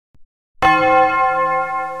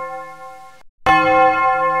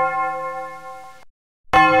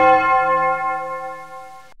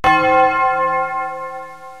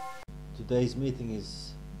today's meeting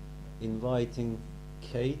is inviting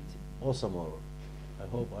Kate Osamor. I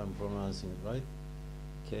hope I'm pronouncing it right.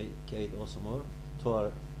 Kate Osamor to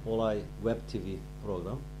our Olay web TV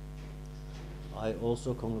program. I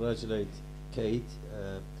also congratulate Kate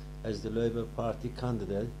as the Labour Party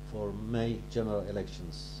candidate for May general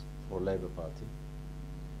elections for Labour Party.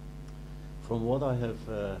 From what I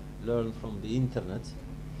have learned from the internet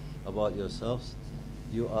about yourselves,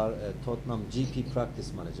 you are a Tottenham GP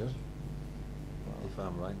practice manager, if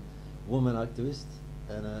I'm right, woman activist,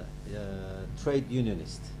 and a trade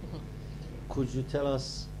unionist. Could you tell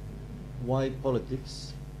us why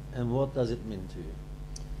politics and what does it mean to you?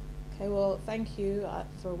 Okay, well, thank you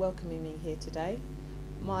for welcoming me here today.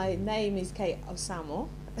 My name is Kate Osamor.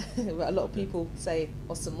 But a lot of people say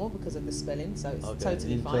Osamor because of the spelling, so it's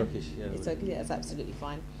totally fine. Turkish, yeah. It's absolutely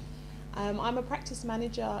fine. I'm a practice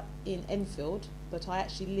manager in Enfield, but I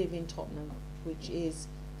actually live in Tottenham, which is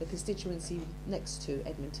the constituency next to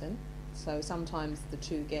Edmonton. So sometimes the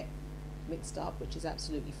two get mixed up, which is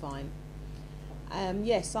absolutely fine.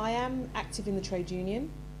 Yes, I am active in the trade union.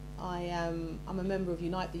 I'm a member of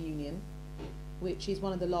Unite the Union, which is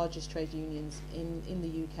one of the largest trade unions in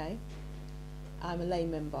the UK. I'm a lay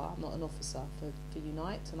member, I'm not an officer for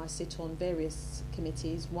Unite, and I sit on various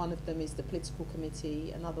committees. One of them is the political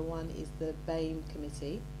committee, another one is the BAME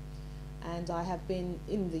committee, and I have been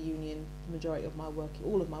in the union the majority of my work,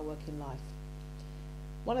 all of my working life.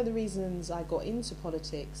 One of the reasons I got into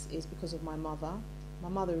politics is because of my mother. My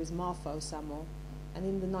mother is Martha Osamor, and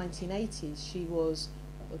in the 1980s she was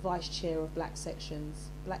the vice chair of Black Sections.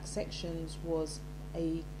 Black Sections was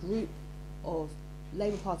a group of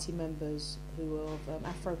Labour Party members who were of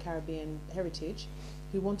Afro-Caribbean heritage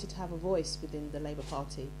who wanted to have a voice within the Labour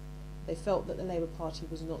Party. They felt that the Labour Party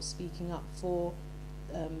was not speaking up for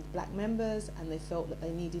black members, and they felt that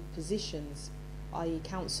they needed positions, i.e.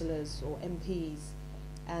 councillors or MPs,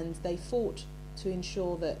 and they fought to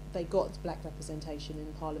ensure that they got black representation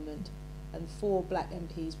in Parliament, and 4 black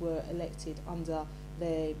MPs were elected under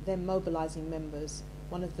them mobilising members.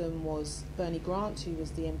 One of them was Bernie Grant, who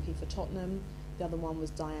was the MP for Tottenham. The other one was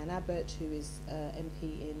Diane Abbott, who is MP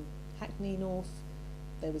in Hackney North.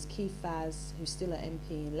 There was Keith Faz, who's still an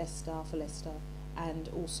MP in Leicester, for Leicester, and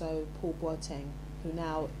also Paul Boateng, who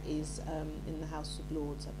now is in the House of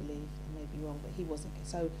Lords, I believe. I may be wrong, but he wasn't.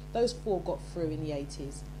 So those 4 got through in the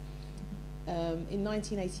 80s. In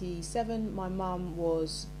 1987, my mum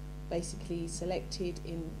was basically selected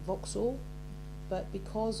in Vauxhall, but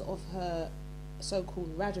because of her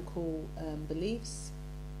so-called radical beliefs,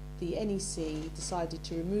 the NEC decided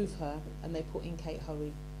to remove her, and they put in Kate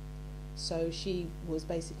Hoey. So she was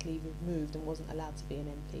basically removed and wasn't allowed to be an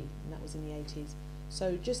MP, and that was in the 80s.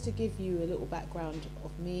 So just to give you a little background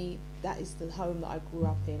of me, that is the home that I grew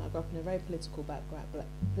up in. I grew up in a very political background,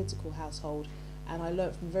 political household, and I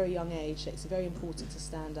learnt from a very young age that it's very important to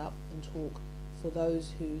stand up and talk for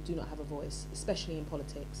those who do not have a voice, especially in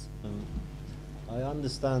politics. I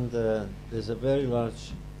understand there's a very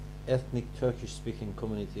large ethnic Turkish-speaking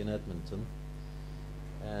community in Edmonton,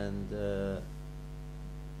 and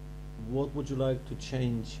what would you like to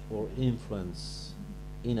change or influence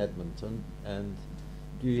in Edmonton, and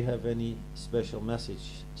do you have any special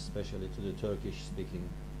message, especially to the Turkish-speaking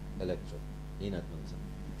electorate in Edmonton?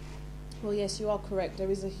 Well, yes, you are correct.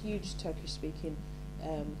 There is a huge Turkish-speaking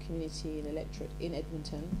community and electorate in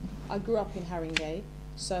Edmonton. I grew up in Haringey,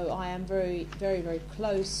 so I am very, very, very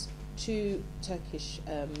close to Turkish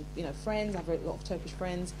friends. I have a lot of Turkish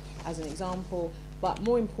friends, as an example. But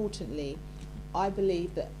more importantly, I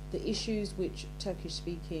believe that the issues which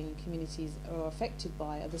Turkish-speaking communities are affected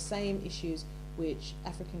by are the same issues which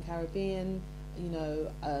African Caribbean,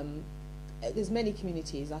 there's many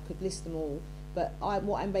communities, I could list them all, but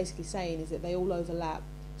what I'm basically saying is that they all overlap.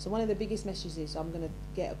 So one of the biggest messages I'm going to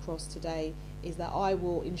get across today is that I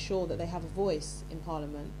will ensure that they have a voice in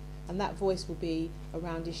Parliament, and that voice will be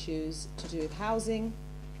around issues to do with housing,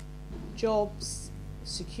 jobs,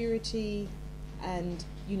 security, and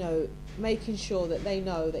making sure that they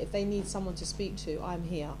know that if they need someone to speak to, I'm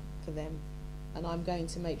here for them, and I'm going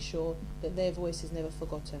to make sure that their voice is never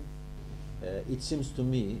forgotten. It seems to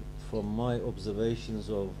me, from my observations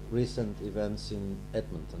of recent events in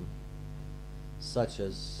Edmonton, such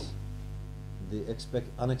as the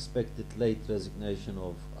unexpected late resignation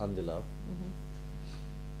of Andy Love,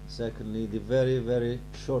 secondly, the very, very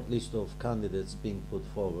short list of candidates being put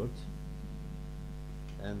forward,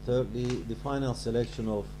 and thirdly, the final selection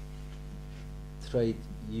of trade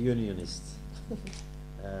unionists.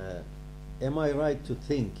 Am I right to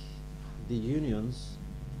think the unions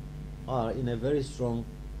are in a very strong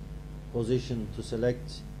position to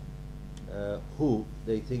select who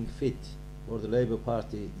they think fit for the Labour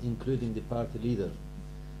Party, including the party leader?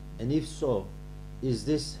 And if so, is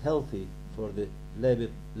this healthy for the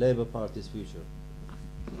Labour Party's future?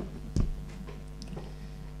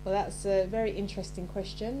 Well, that's a very interesting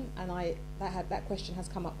question, and that question has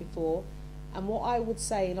come up before. And what I would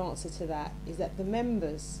say in answer to that is that the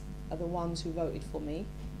members are the ones who voted for me,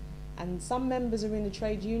 and some members are in the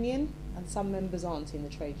trade union and some members aren't in the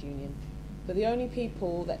trade union. But the only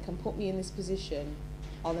people that can put me in this position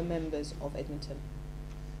are the members of Edmonton.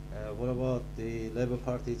 What about the Labour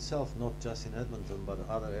Party itself, not just in Edmonton, but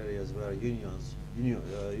other areas where unions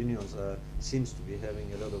seems to be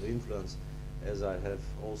having a lot of influence, as I have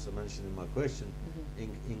also mentioned in my question,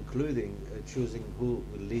 including choosing who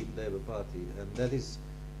will lead Labour Party, and that is,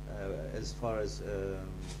 as far as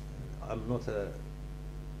I'm not a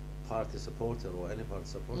party supporter or any party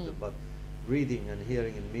supporter, but reading and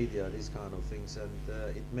hearing in media these kind of things,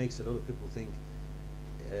 and it makes a lot of people think,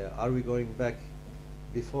 are we going back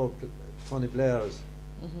before Tony Blair's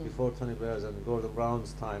and Gordon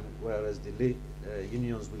Brown's time, whereas the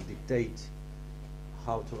unions will dictate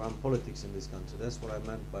how to run politics in this country? That's what I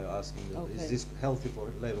meant by asking, is this healthy for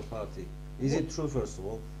the Labour Party? Is it true, first of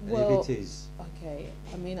all? And if it is? Okay,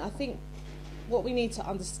 I mean, I think what we need to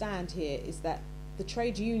understand here is that the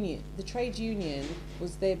trade union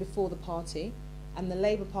was there before the party, and the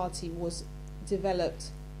Labour Party was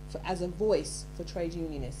developed as a voice for trade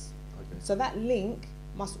unionists. Okay. So that link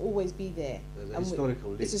must always be there. There's a historical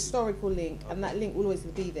link. It's a historical link, and that link will always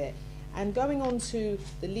be there. And going on to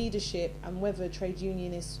the leadership and whether trade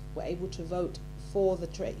unionists were able to vote for the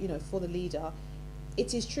for the leader,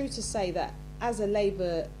 it is true to say that as a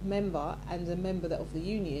Labour member and a member of the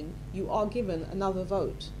union, you are given another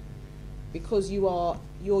vote because your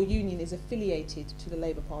union is affiliated to the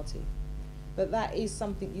Labour Party. But that is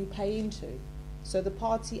something you pay into. So the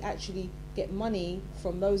party actually get money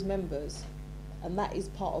from those members, and that is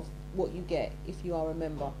part of what you get if you are a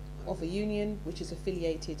member of a union which is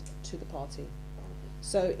affiliated to the party.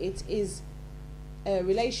 So it is a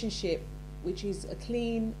relationship which is a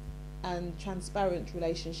clean and transparent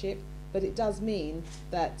relationship, but it does mean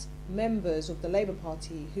that members of the Labour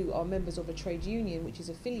Party who are members of a trade union which is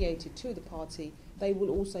affiliated to the party, they will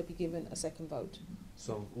also be given a second vote.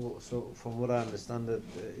 So from what I understand, that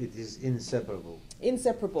it is inseparable.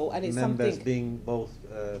 Inseparable, and it's members something being both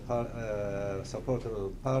supporters of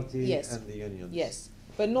the party and the unions. Yes,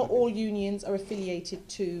 but not all unions are affiliated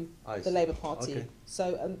to the Labour Party. Okay.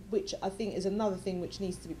 So, which I think is another thing which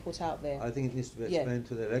needs to be put out there. I think it needs to be explained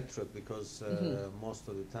to the electorate, because most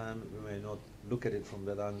of the time we may not look at it from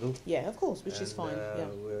that angle. Yeah, of course, which is fine.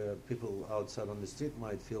 Where people outside on the street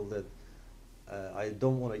might feel that I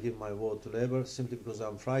don't want to give my vote to Labour simply because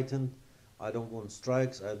I'm frightened. I don't want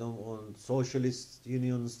strikes. I don't want socialist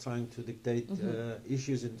unions trying to dictate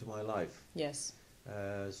issues into my life. Yes.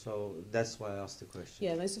 So that's why I asked the question.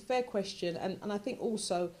 Yeah, that's a fair question. And I think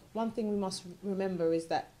also one thing we must remember is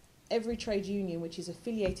that every trade union which is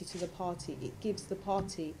affiliated to the party, it gives the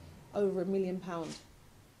party over £1 million.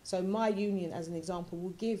 So my union, as an example,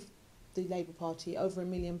 will give the Labour Party over £1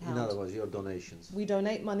 million. In other words, your donations. We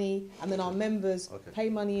donate money, and then our members pay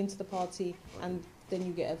money into the party, and then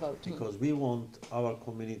you get a vote. Because we want our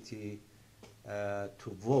community to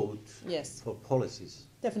vote for policies.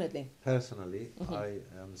 Definitely. Personally, I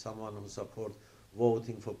am someone who supports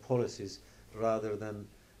voting for policies rather than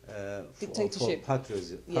dictatorship. for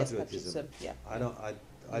patriotism. Yes, patriotism. Yeah.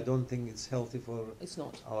 I don't think it's healthy for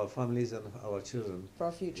our families and our children. For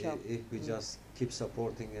our future. If we just keep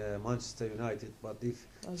supporting Manchester United, but if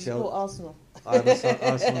support Arsenal. I'm an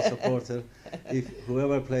Arsenal supporter. If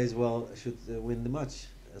whoever plays well should win the match,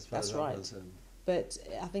 as far as I'm concerned. But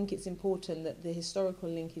I think it's important that the historical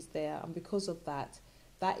link is there, and because of that,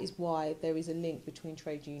 that is why there is a link between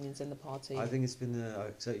trade unions and the party. I think it's been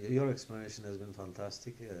your explanation has been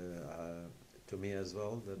fantastic. To me as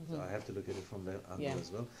well, that I have to look at it from that angle as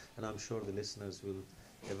well, and I'm sure the listeners will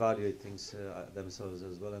evaluate things themselves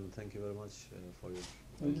as well. And thank you very much for your.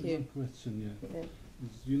 Thank you. One question,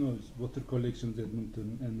 you know, water collections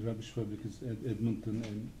Edmonton and rubbish fabrics Edmonton,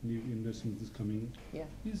 and new investment is coming. Yeah.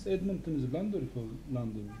 Is Edmonton is London or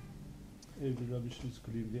London? Every rubbish is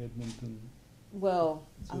clean. The Edmonton. Well,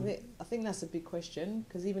 I think that's a big question,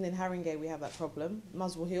 because even in Haringey we have that problem.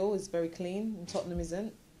 Muswell Hill is very clean, and Tottenham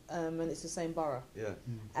isn't. And it's the same borough. Yeah.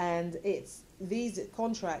 And it's these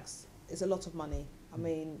contracts is a lot of money. I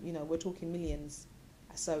mean, you know, we're talking millions.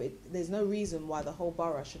 So there's no reason why the whole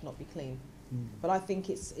borough should not be clean. But I think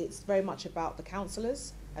it's very much about the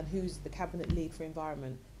councillors and who's the cabinet lead for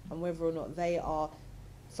environment, and whether or not they are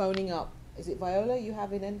phoning up. Is it Viola you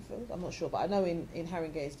have in Enfield? I'm not sure, but I know in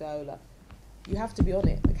Haringey it's Viola. You have to be on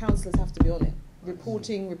it. The councillors have to be on it.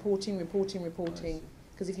 Reporting.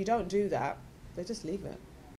 Because if you don't do that, they just leave it.